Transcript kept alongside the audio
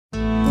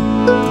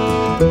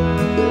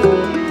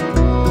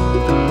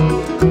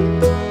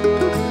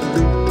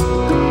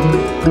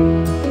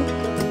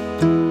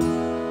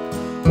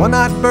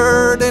one-eyed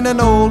bird in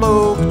an old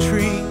oak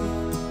tree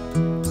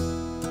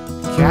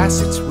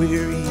casts its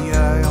weary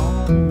eye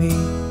on me.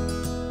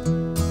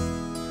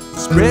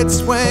 Spreads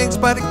its wings,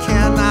 but it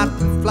cannot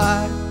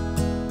fly.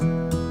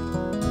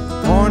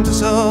 Horns of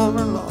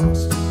silver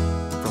lost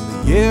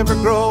from the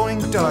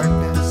ever-growing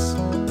darkness,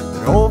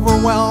 an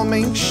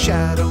overwhelming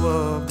shadow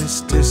of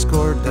this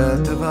discord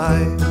that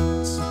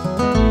divides.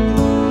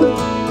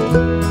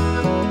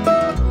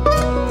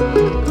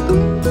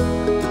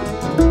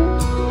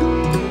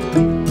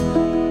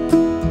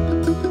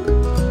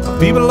 A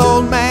feeble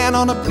old man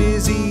on a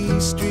busy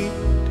street,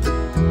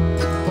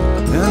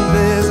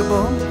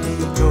 invisible, he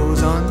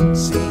goes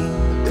unseen.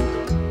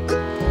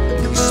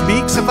 He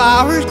speaks of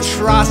our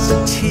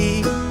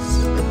atrocities,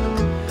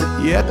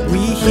 yet we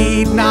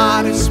heed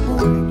not his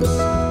warnings.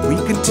 We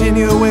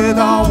continue with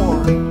our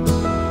warning,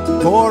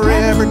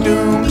 forever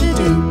doomed to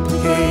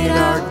duplicate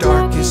our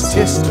darkest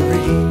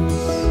histories.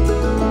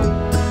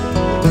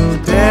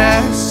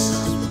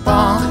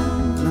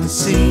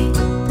 Despondency.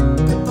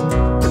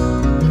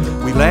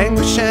 We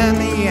languish in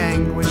the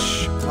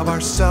anguish of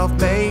our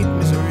self-made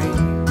misery.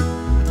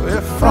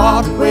 We're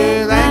fraught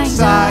with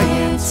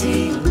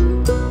anxiety,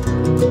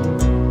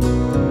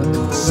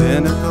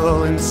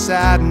 cynical and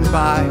saddened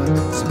by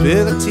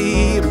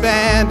civility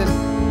abandoned.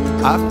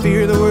 I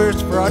fear the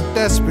worst for our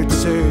desperate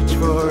search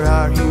for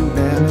our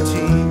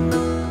humanity.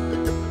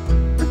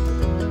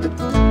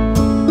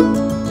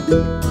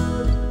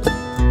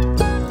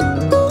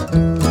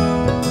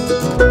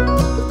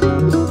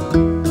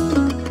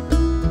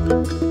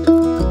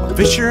 A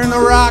fissure in the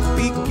rock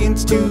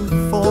begins to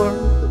form,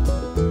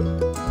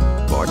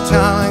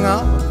 foretelling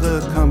of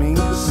the coming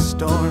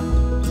storm.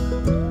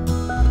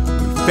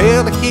 We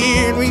fail to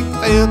hear and we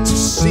fail to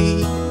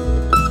see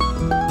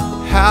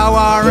how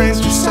our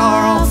interests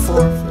are all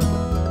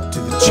forfeit to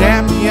the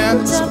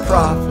champions of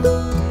profit,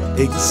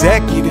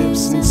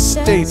 executives and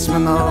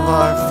statesmen of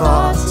our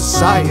flawed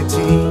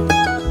society.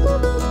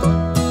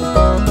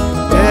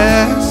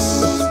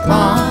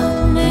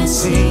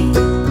 Despondency.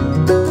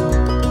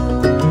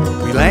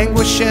 We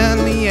languish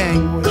in the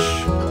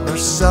anguish of our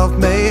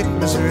self-made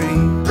misery.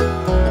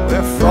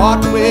 We're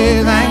fraught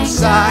with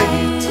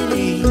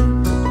anxiety,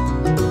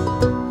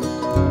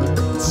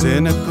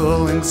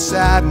 cynical and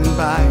saddened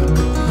by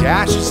the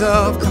ashes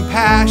of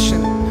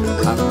compassion.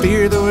 I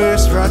fear the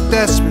worst for our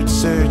desperate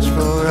search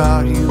for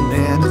our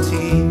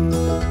humanity.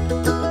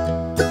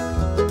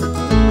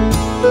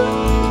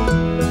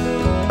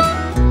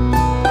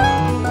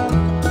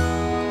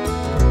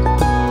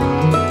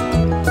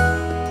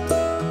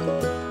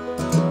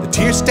 The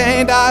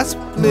tear-stained eyes of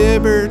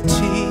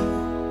liberty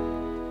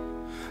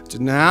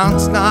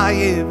denounce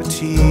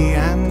naivety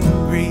and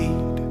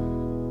greed.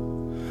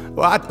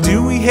 What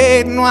do we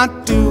hate and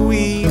what do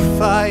we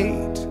fight?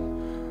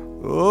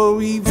 Oh,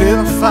 we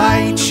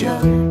vilify each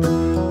other,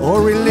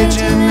 or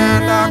religion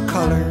and our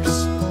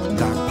colors. And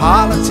our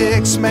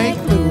politics make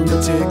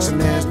lunatics,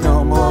 and there's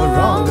no more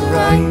wrong or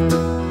right.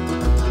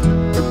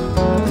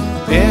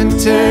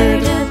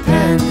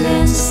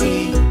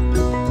 Interdependency.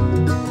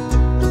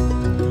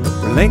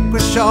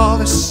 Relinquish all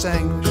this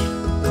anguish,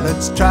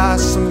 let's try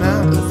some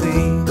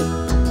empathy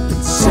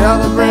and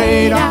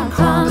celebrate our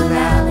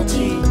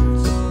commonalities.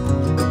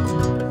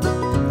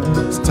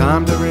 It's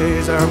time to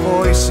raise our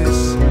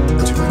voices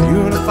to a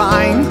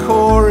unifying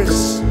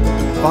chorus,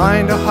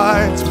 find our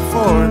hearts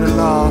before they're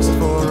lost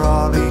for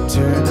all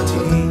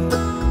eternity.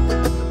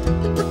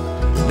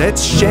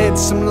 Let's shed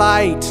some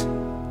light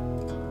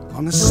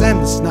on the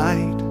sentence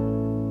night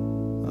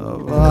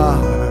of our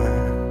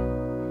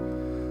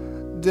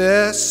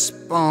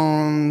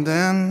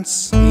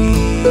despondency.